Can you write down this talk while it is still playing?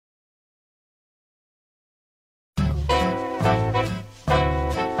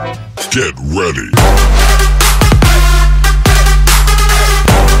Get ready.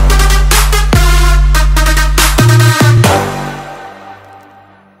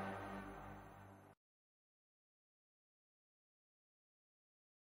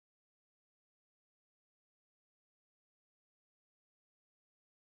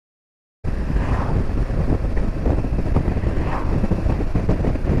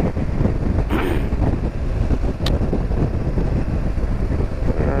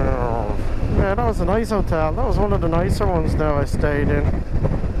 That was a nice hotel. That was one of the nicer ones now I stayed in.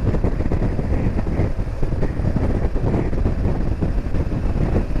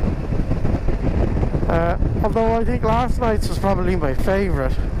 Although I think last night's was probably my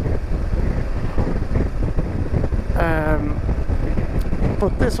favourite.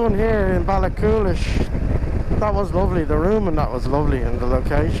 But this one here in Ballachulish, that was lovely. The room and that was lovely, and the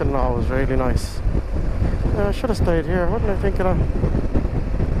location and all was really nice. I should have stayed here. What did I think of that?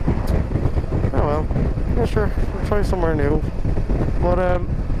 Oh well, yeah, sure, we'll try somewhere new. But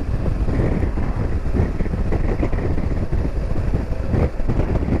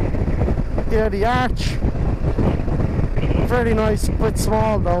yeah, the arch, very nice, a bit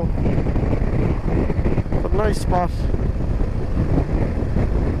small though, but nice spot.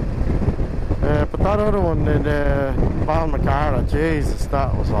 But that other one in Balmacara, Jesus,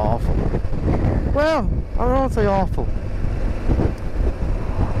 that was awful. Well, I don't say awful.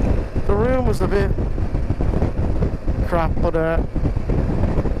 The room was a bit crap, but the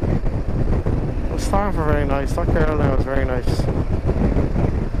staff were very nice. That girl now was very nice.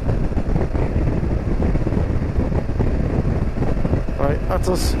 Right, that's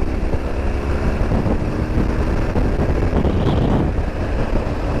us.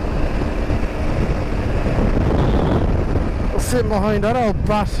 We're sitting behind that old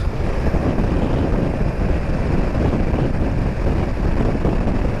bat.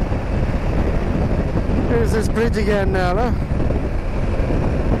 Here's this bridge again now, huh?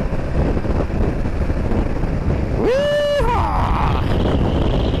 Wee-haw!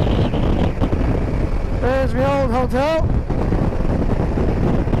 There's my old hotel.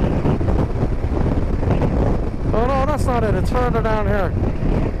 Oh no, that's not it. It's further down here.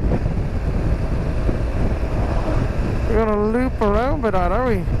 We're gonna loop around with that, are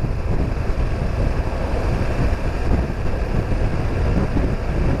we?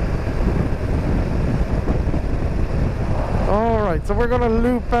 Alright, so we're gonna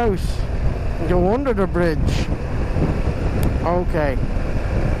loop out and go under the bridge. Okay.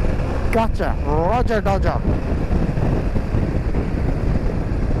 Gotcha. Roger Dodger.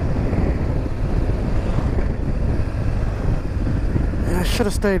 Yeah, I should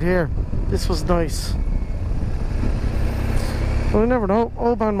have stayed here. This was nice. Well, I never know.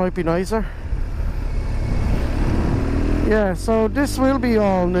 Oban might be nicer. Yeah, so this will be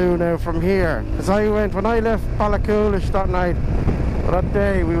all new now from here. Because when I left Ballachulish that night, or that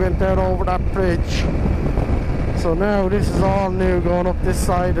day, we went down over that bridge. So now this is all new, going up this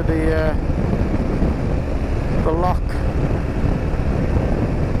side of the lock.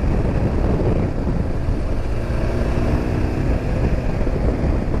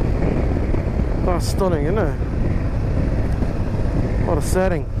 That's stunning, isn't it? What a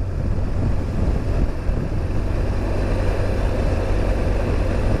setting.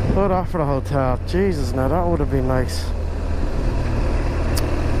 Look at that for the hotel. Jesus, now that would have been nice.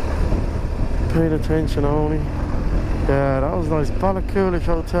 Paid attention only. Yeah, that was nice. Ballachulish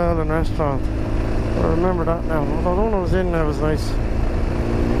Hotel and Restaurant. I remember that now. Although the one I was in there was nice.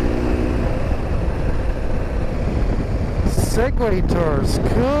 Segway Tours.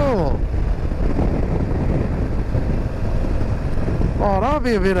 Cool. Oh, that would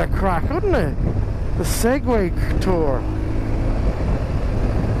be a bit of crack, wouldn't it? The Segway Tour.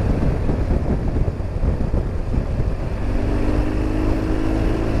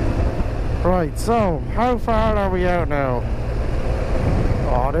 Right, so how far are we out now?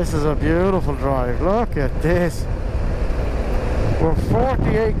 Oh, this is a beautiful drive. Look at this. We're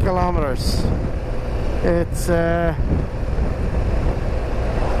 48 kilometers. It's 5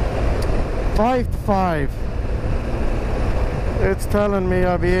 to 5. It's telling me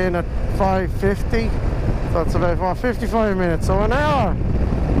I'll be in at 5:50. That's about 55 minutes. So an hour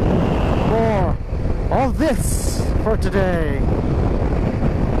more of this for today.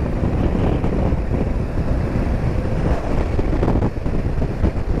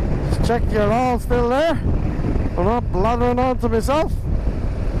 Check you're all still there. I'm not blathering on to myself.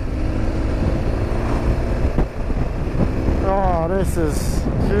 Oh, this is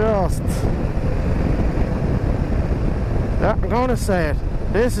just... Yeah, I'm going to say it.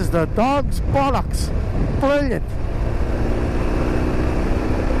 This is the dog's bollocks. Brilliant.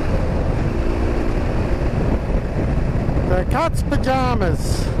 The cat's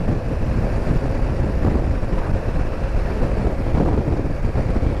pajamas.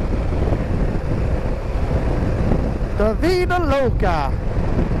 The Vida Loca.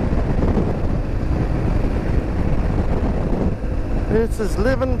 This is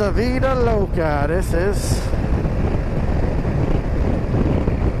living the Vida Loca. This is.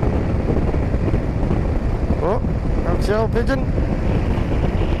 Oh, that's your pigeon.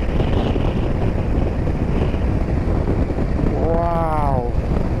 Wow.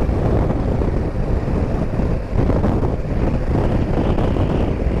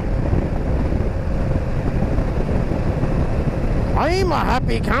 I'm a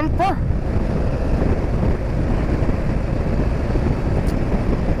happy camper.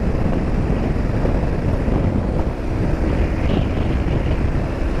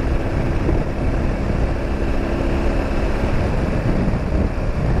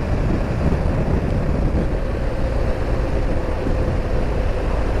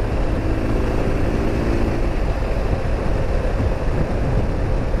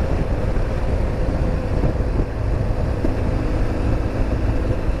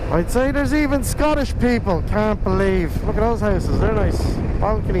 I'd say there's even Scottish people, can't believe. Look at those houses, they're nice.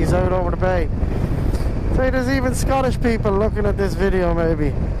 Balconies out over the bay. I'd say there's even Scottish people looking at this video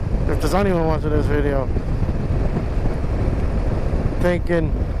maybe. If there's anyone watching this video.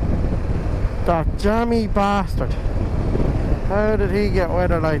 Thinking, that jammy bastard. How did he get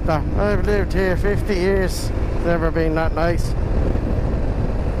weather like that? I've lived here 50 years, it's never been that nice.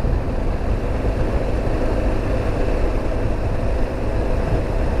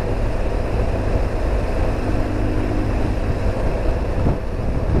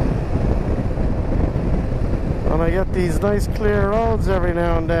 I get these nice clear roads every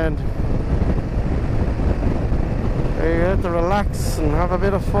now and then. You get to relax and have a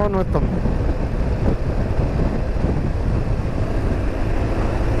bit of fun with them.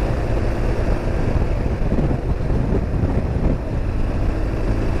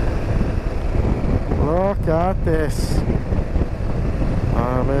 Look at this.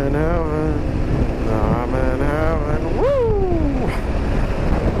 I'm in heaven. I'm in heaven. Woo!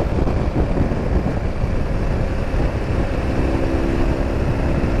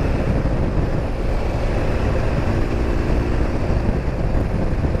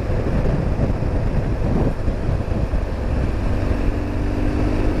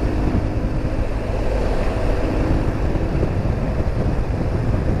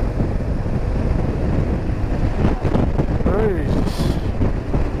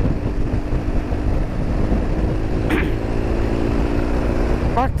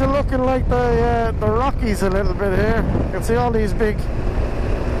 Back to looking like the Rockies a little bit here. You can see all these big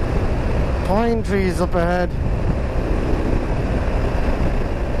pine trees up ahead.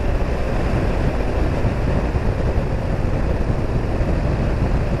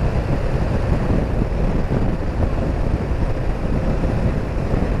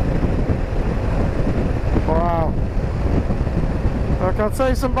 Wow. Look, I'll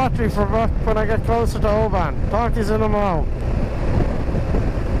save some battery for when I get closer to Oban. Talk to you in a moment.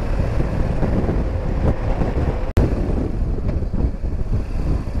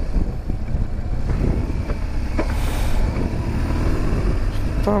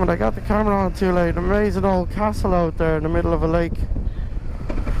 Damn it, I got the camera on too late. Amazing old castle out there in the middle of a lake.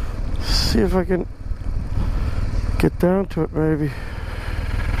 See if I can get down to it maybe.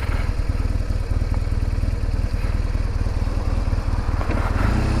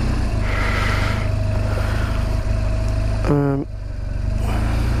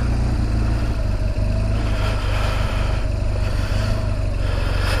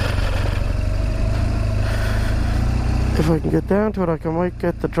 If I can get down to it, I might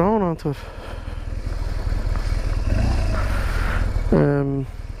get the drone onto it.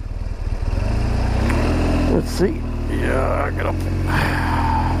 Let's see. Yeah, get up.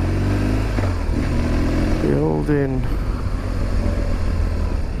 The old inn.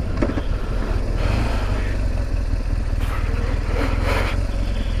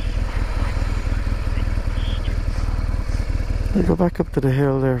 I'll go back up to the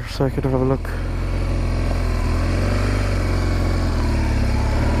hill there so I could have a look.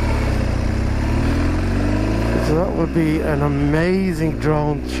 So that would be an amazing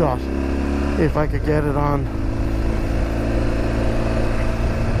drone shot if I could get it on.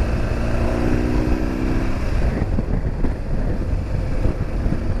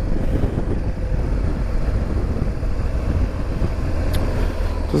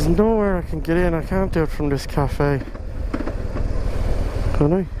 There's nowhere I can get in. I can't do it from this cafe.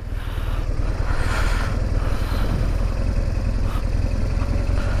 Can I?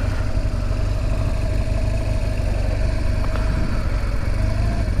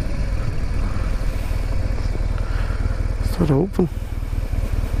 it open?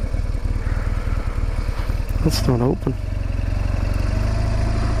 That's not open.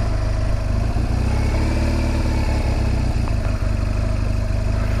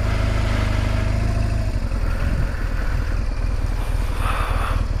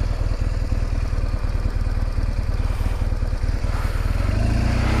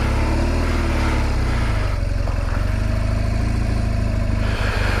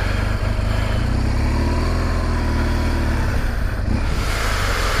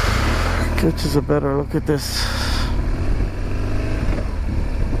 Which is a better look at this.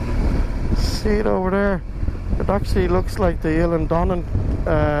 See it over there? It actually looks like the Dunrobin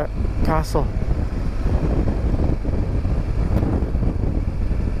Castle,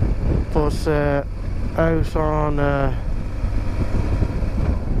 but out on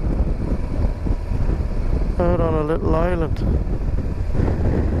a little island.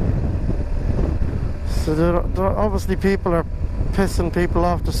 So there obviously people are pissing people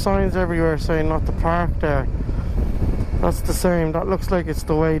off. The signs everywhere saying not to park there. That's the same. That looks like it's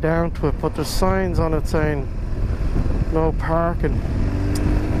the way down to it, but there's signs on it saying no parking.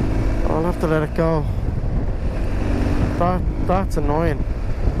 I'll have to let it go. That's annoying.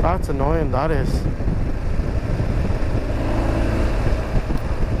 That's annoying, that is.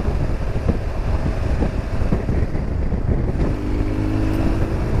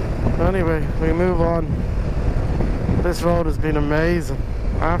 Anyway, we move on. This road has been amazing,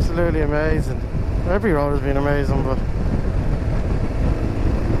 absolutely amazing. Every road has been amazing, but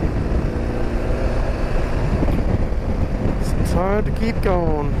it's time to keep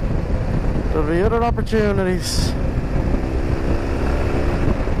going. There'll be other opportunities.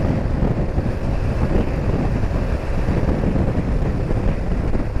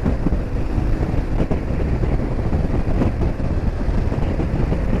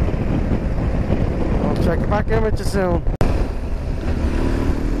 Check back in with you soon.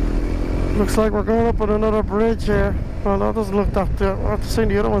 Looks like we're going up on another bridge here. Well, that doesn't look that... I've seen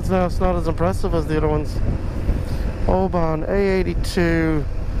the other ones now. It's not as impressive as the other ones. Oban A82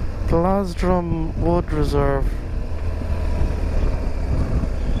 Glasdrum Wood Reserve.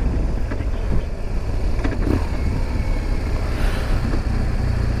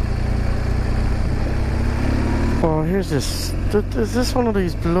 Oh, here's this. Is this one of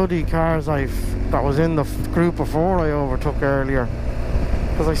these bloody cars that was in the group of four I overtook earlier?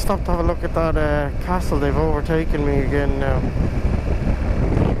 Because I stopped to have a look at that castle. They've overtaken me again now.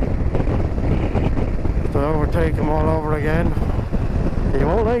 They overtake them all over again. You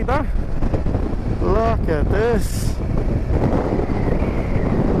won't like that? Look at this.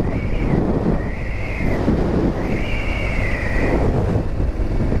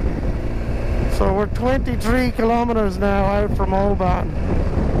 So we're 23 kilometers now out from Oban.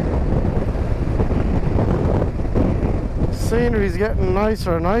 Scenery's getting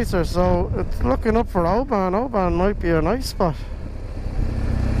nicer and nicer, so it's looking up for Oban. Oban might be a nice spot.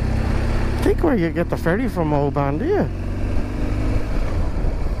 I think where you get the ferry from Oban, do you?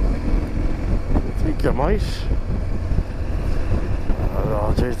 I think you might.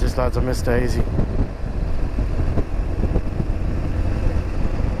 Oh jeez, this lad's a Miss Daisy.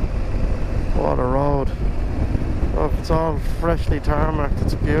 What a road. Look, it's all freshly tarmacked.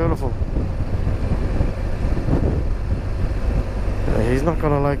 It's beautiful. Yeah, he's not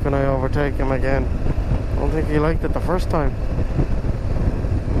going to like when I overtake him again. I don't think he liked it the first time.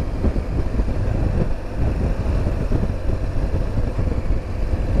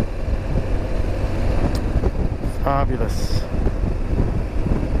 Fabulous.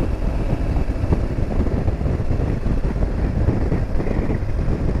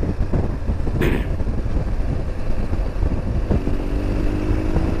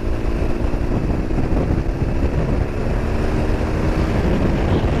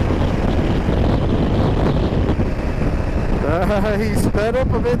 He sped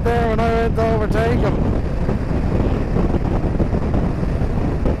up a bit there when I went to overtake him.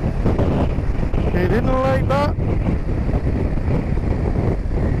 He didn't like that.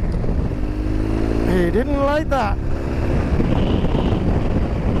 He didn't like that.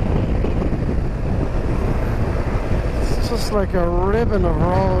 It's just like a ribbon of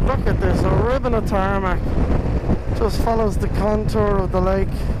road. Look at this, a ribbon of tarmac. Just follows the contour of the lake.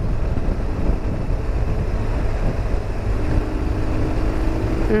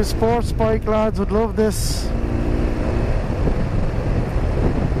 You sports bike lads would love this.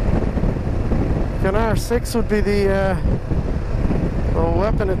 An R6 would be the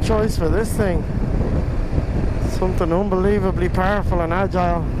weapon of choice for this thing. Something unbelievably powerful and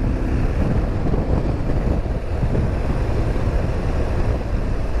agile.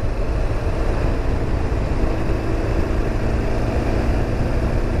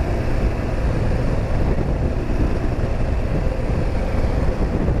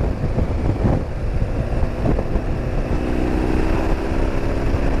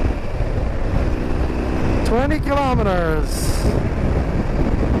 kilometers.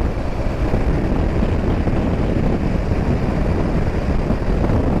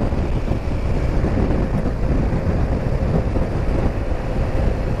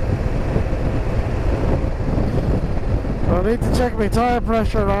 I need to check my tyre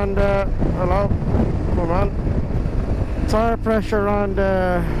pressure on the... Hello? Come on. Tyre pressure on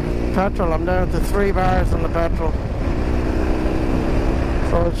the petrol. I'm down to 3 bars on the petrol.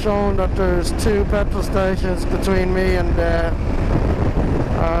 So it's showing that there's 2 petrol stations between me and the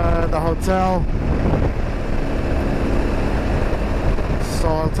hotel. So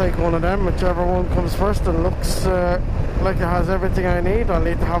I'll take one of them, whichever one comes first and looks like it has everything I need. I'll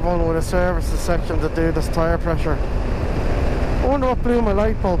need to have one with a services section to do this tyre pressure. I wonder what blew my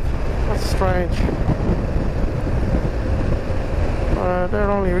light bulb. That's strange. They're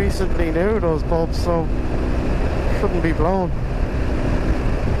only recently new, those bulbs, so shouldn't be blown.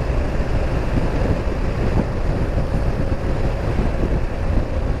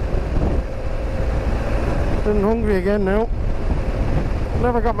 Been hungry again now.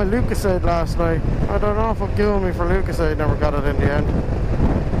 Never got my Lucasade last night. I don't know if I'm doing me for Lucasade, never got it in the end.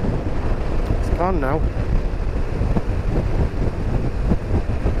 It's gone now.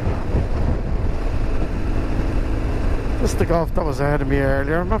 This is the golf that was ahead of me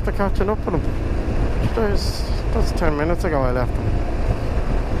earlier. I'm after catching up with him. That's 10 minutes ago I left him.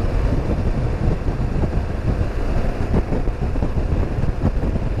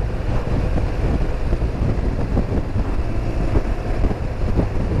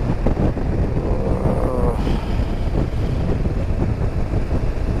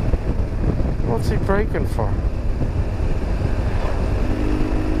 What's he braking for?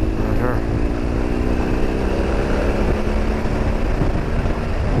 Right here.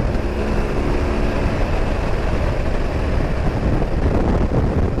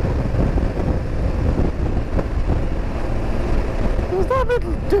 Was that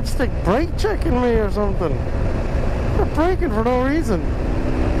little dipstick brake checking me or something? They're braking for no reason.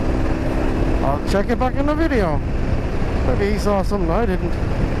 I'll check it back in the video. Maybe he saw something I didn't.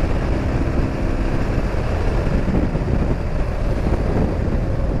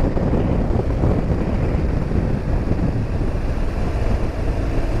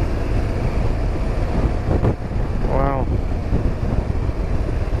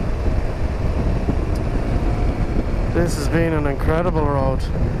 This has been an incredible road.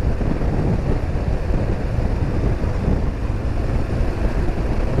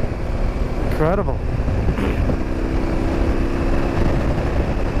 Incredible.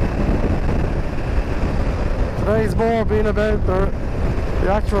 Today's more been about the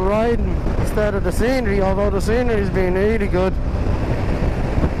actual riding instead of the scenery, although the scenery's been really good.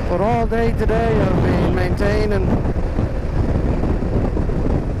 But all day today I've been maintaining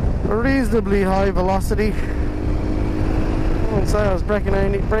a reasonably high velocity. I wouldn't say I was breaking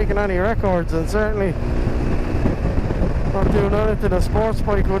any records, and certainly not doing anything a sports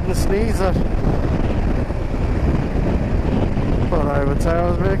bike wouldn't sneeze at. But I would say I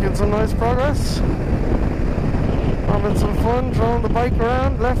was making some nice progress. Having some fun, throwing the bike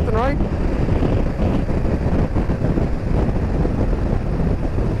around left and right.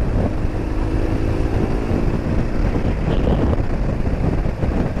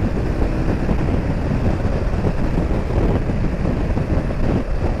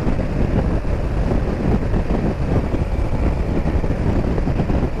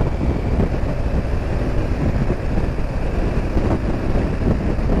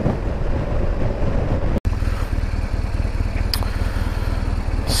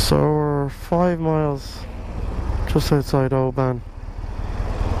 So we're 5 miles just outside Oban.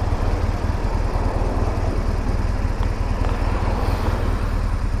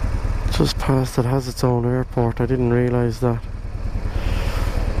 Just past it has its own airport. I didn't realise that.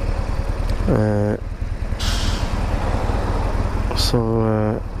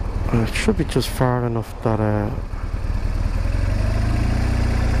 It should be just far enough that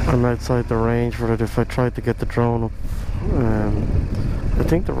I'm outside the range for it if I tried to get the drone up. I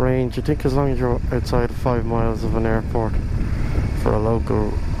think the range, as long as you're outside of 5 miles of an airport for a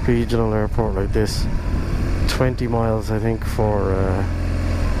local regional airport like this, 20 miles I think for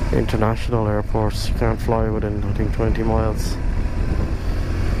international airports, you can't fly within I think 20 miles.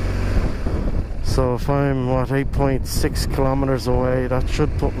 So if I'm 8.6 kilometers away, that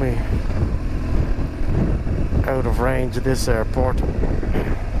should put me out of range of this airport.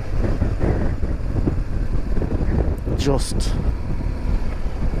 Just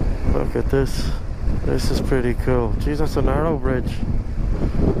look at this. This is pretty cool. Geez, that's a narrow bridge.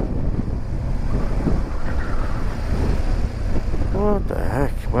 What the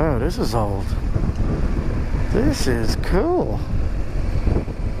heck? Wow, this is old. This is cool.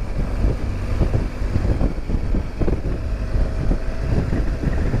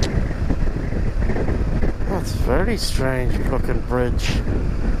 That's a very strange looking bridge.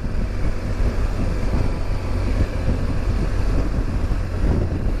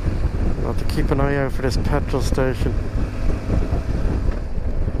 I'll have to keep an eye out for this petrol station.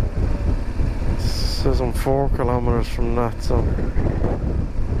 It says I'm 4 kilometers from that, so.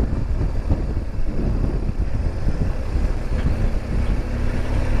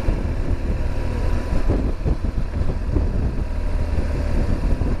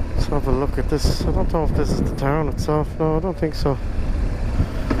 Have a look at this. I don't know if this is the town itself. No, I don't think so. A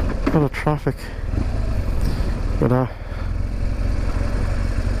lot of traffic. But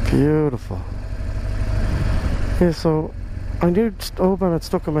beautiful. Yeah, so I knew Oban had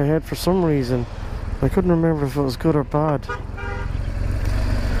stuck in my head for some reason. I couldn't remember if it was good or bad.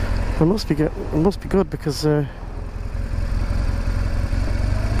 It must be good because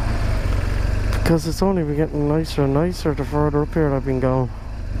it's only been getting nicer and nicer the further up here I've been going.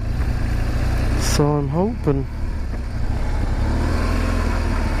 So I'm hoping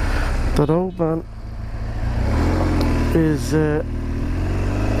that Oban is a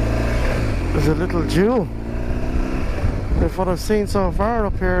little jewel. If what I've seen so far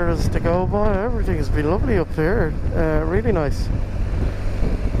up here is to go by, everything has been lovely up here. Really nice.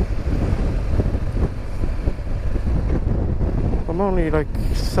 I'm only like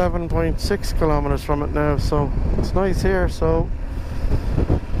 7.6 kilometers from it now, so it's nice here. So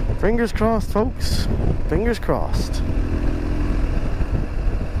fingers crossed, folks. Fingers crossed.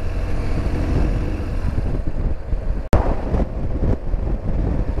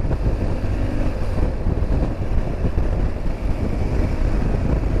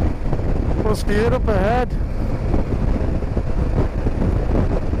 Must be it up ahead.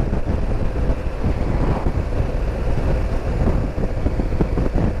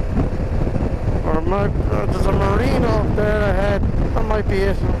 Or there's a marina up there ahead. That might be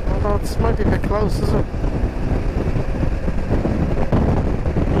it. Although it might be a bit close, is it?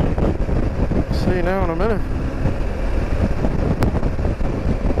 See you now in a minute.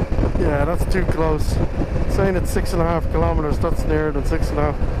 Yeah, that's too close. It's saying it's 6.5 kilometers. That's nearer than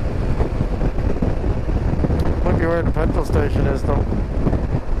 6.5. Might be where the petrol station is, though.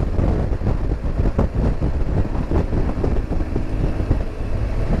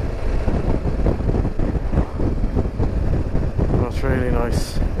 That's really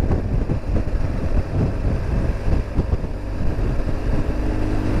nice.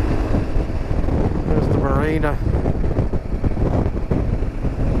 There's the marina.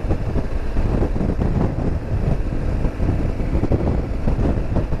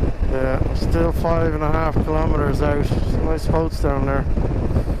 Yeah, still 5.5 kilometers out. Some nice boats down there.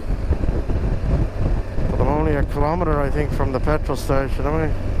 But I'm only a kilometer, I think, from the petrol station. Am I?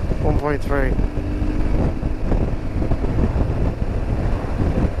 1.3.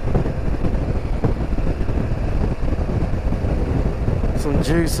 Some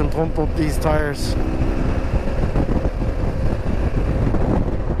juice and pump up these tires.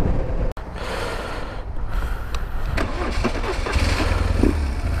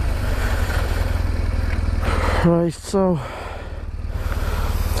 Right, so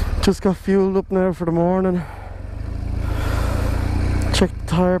just got fueled up now for the morning. Checked the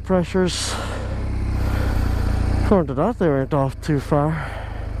tire pressures. According to that, they weren't off too far.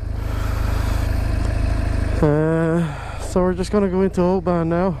 So we're just going to go into Oban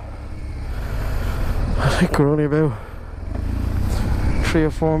now. I think we're only about 3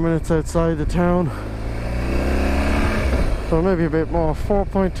 or 4 minutes outside the town. So maybe a bit more,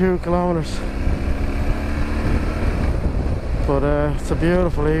 4.2 kilometers. But it's a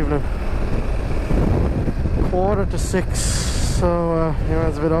beautiful evening. 5:45, so you know,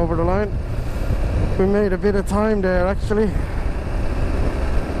 it's a bit over the line. We made a bit of time there actually.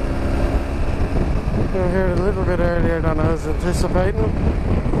 We were here a little bit earlier than I was anticipating.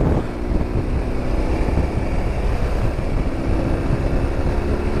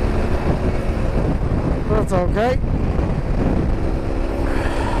 That's okay.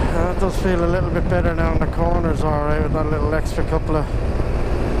 That does feel a little bit better now in the corners, alright, with that little extra couple of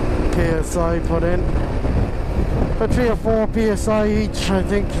PSI put in. About 3 or 4 PSI each, I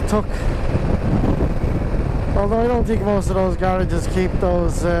think it took. Although I don't think most of those garages keep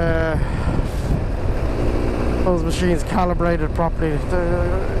those machines calibrated properly.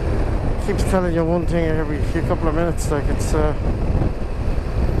 It keeps telling you one thing every few couple of minutes. Like it's. I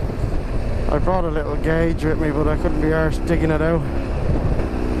brought a little gauge with me, but I couldn't be arsed digging it out.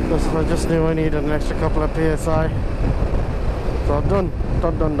 I just knew I needed an extra couple of PSI. So done.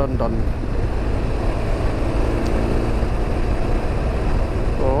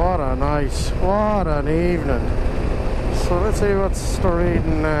 what a night, what an evening. So let's see what's the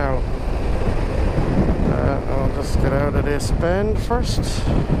reading now. I'll just get out of this bend first.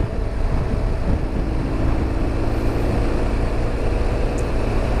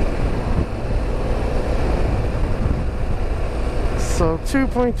 So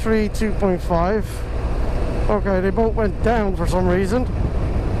 2.3, 2.5. Okay, they both went down for some reason,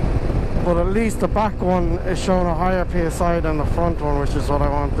 but at least the back one is showing a higher PSI than the front one, which is what I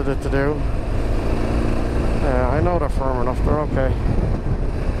wanted it to do. I know they're firm enough, they're okay.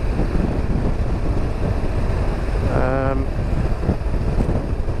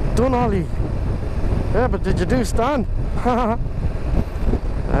 Done ollie. Yeah, but did you do stand?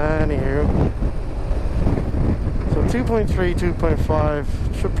 Anywho. So 2.3, 2.5.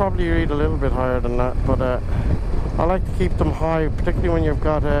 Should probably read a little bit higher than that, but I like to keep them high, particularly when you've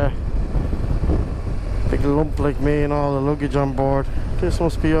got a big lump like me and all the luggage on board. This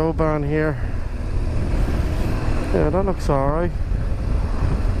must be Oban here. Yeah, that looks alright.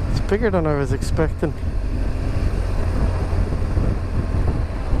 It's bigger than I was expecting.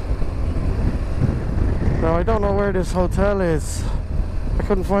 Now I don't know where this hotel is. I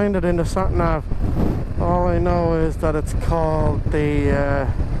couldn't find it in the sat nav. All I know is that it's called the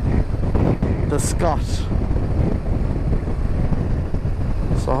Scot.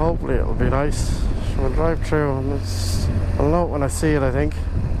 So hopefully it'll be nice. So we'll drive through and I'll know it when I see it, I think.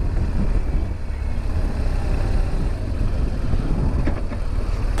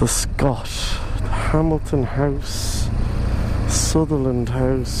 The Scot, the Hamilton House, Sutherland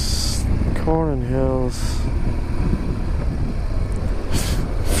House, Corran Hills,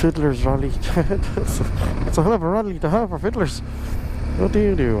 Fiddlers Rally. It's a hell of a rally to have for fiddlers. What do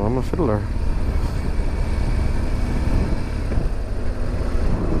you do? I'm a fiddler.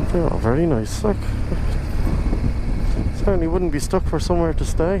 They're all very nice. Like, certainly wouldn't be stuck for somewhere to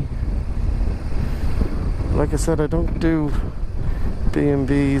stay. Like I said, I don't do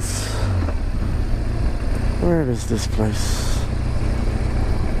B&Bs. Where is this place?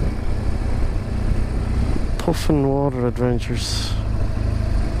 Puffin Water Adventures.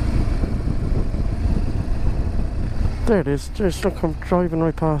 There it is. Just look, I'm driving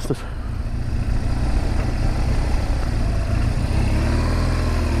right past it.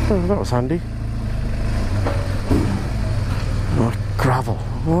 Oh, that was handy. Oh, gravel.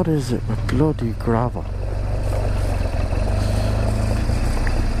 What is it with bloody gravel?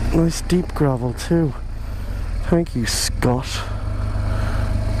 Nice deep gravel too. Thank you, Scot.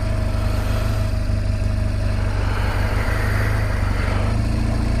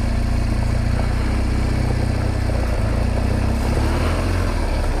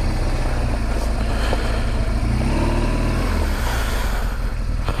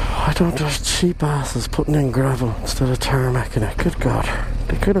 I don't trust cheap asses putting in gravel instead of tarmac in it. Good God.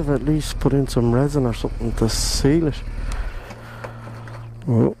 They could have at least put in some resin or something to seal it.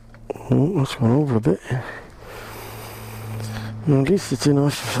 Oh, let's go over a bit. Well, at least it's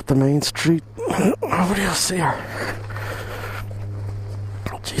enough at the main street. Nobody will see her.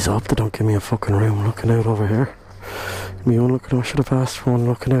 Jeez, I hope they don't give me a fucking room looking out over here. Me one looking, I should have asked for one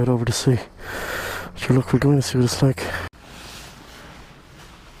looking out over the sea. Sure, look, we're going to see what it's like.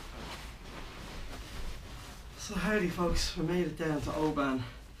 So howdy folks, we made it down to Oban.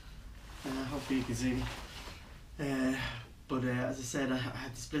 Hopefully you can see me. But as I said, I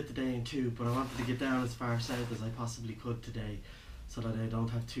had to split the day in two, but I wanted to get down as far south as I possibly could today so that I don't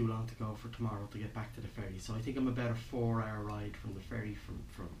have too long to go for tomorrow to get back to the ferry. So I think I'm about a 4-hour ride from the ferry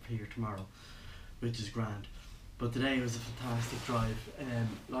from here tomorrow, which is grand. But today was a fantastic drive.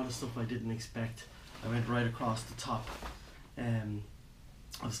 A lot of stuff I didn't expect. I went right across the top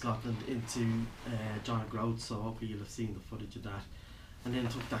of Scotland into John O'Groats, so hopefully you'll have seen the footage of that. And then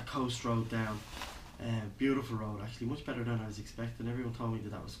took that coast road down. Beautiful road, actually, much better than I was expecting. Everyone told me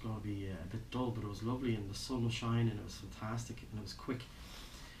that was going to be a bit dull, but it was lovely and the sun was shining and it was fantastic and it was quick.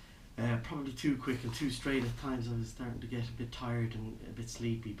 Probably too quick and too straight at times. I was starting to get a bit tired and a bit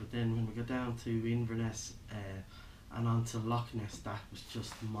sleepy, but then when we got down to Inverness and onto Loch Ness, that was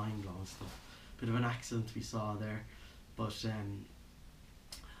just mind-blowing stuff. Bit of an accident we saw there, but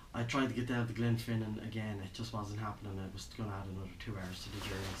I tried to get down to Glenfinnan again. It just wasn't happening. I was going to add another 2 hours to the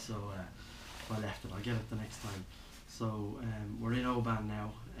journey, so I left it. I'll get it the next time. So we're in Oban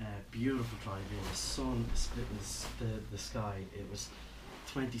now. Beautiful drive in. The sun is splitting the sky. It was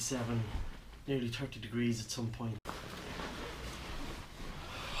 27, nearly 30 degrees at some point.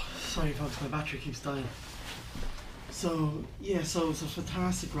 Sorry folks, my battery keeps dying. So yeah, so it's a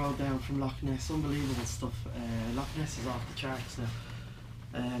fantastic road down from Loch Ness. Unbelievable stuff. Loch Ness is off the charts now.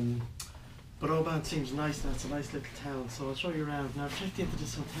 But Oban seems nice now, it's a nice little town, so I'll show you around. Now I've checked into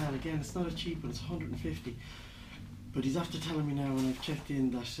this hotel again, it's not a cheap one, it's 150. But he's after telling me now when I've checked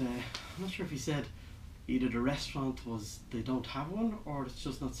in that, I'm not sure if he said either the restaurant was, they don't have one, or it's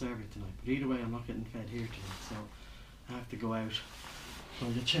just not serving tonight. But either way, I'm not getting fed here tonight, so I have to go out.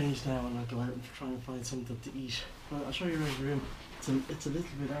 I'll get changed now and I'll go out and try and find something to eat. But I'll show you around the room. It's a little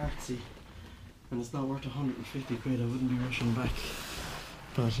bit artsy, and it's not worth 150 quid, I wouldn't be rushing back.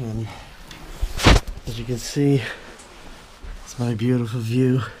 But as you can see, it's my beautiful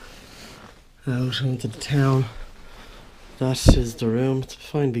view out onto the town. That is the room. It's a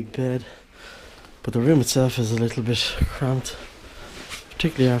fine big bed, but the room itself is a little bit cramped,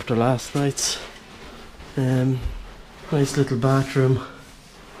 particularly after last night's. Nice little bathroom.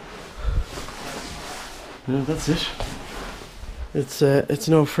 Yeah, that's it. It's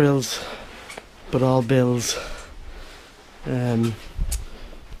no frills, but all bills.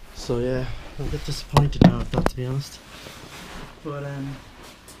 So yeah, I'm a bit disappointed now with that, to be honest. But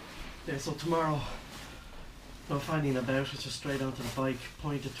yeah, so tomorrow, no finding about, it's just straight onto the bike,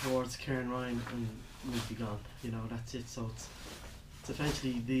 pointed towards Cairnryan, and we'll be gone. You know, that's it. So it's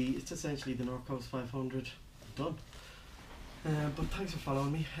essentially the North Coast 500 done. But thanks for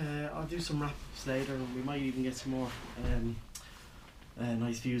following me. I'll do some wrap-ups later, and we might even get some more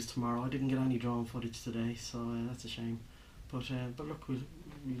nice views tomorrow. I didn't get any drone footage today, so that's a shame. But look, we'll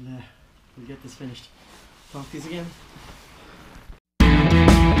get this finished. Talk to you again.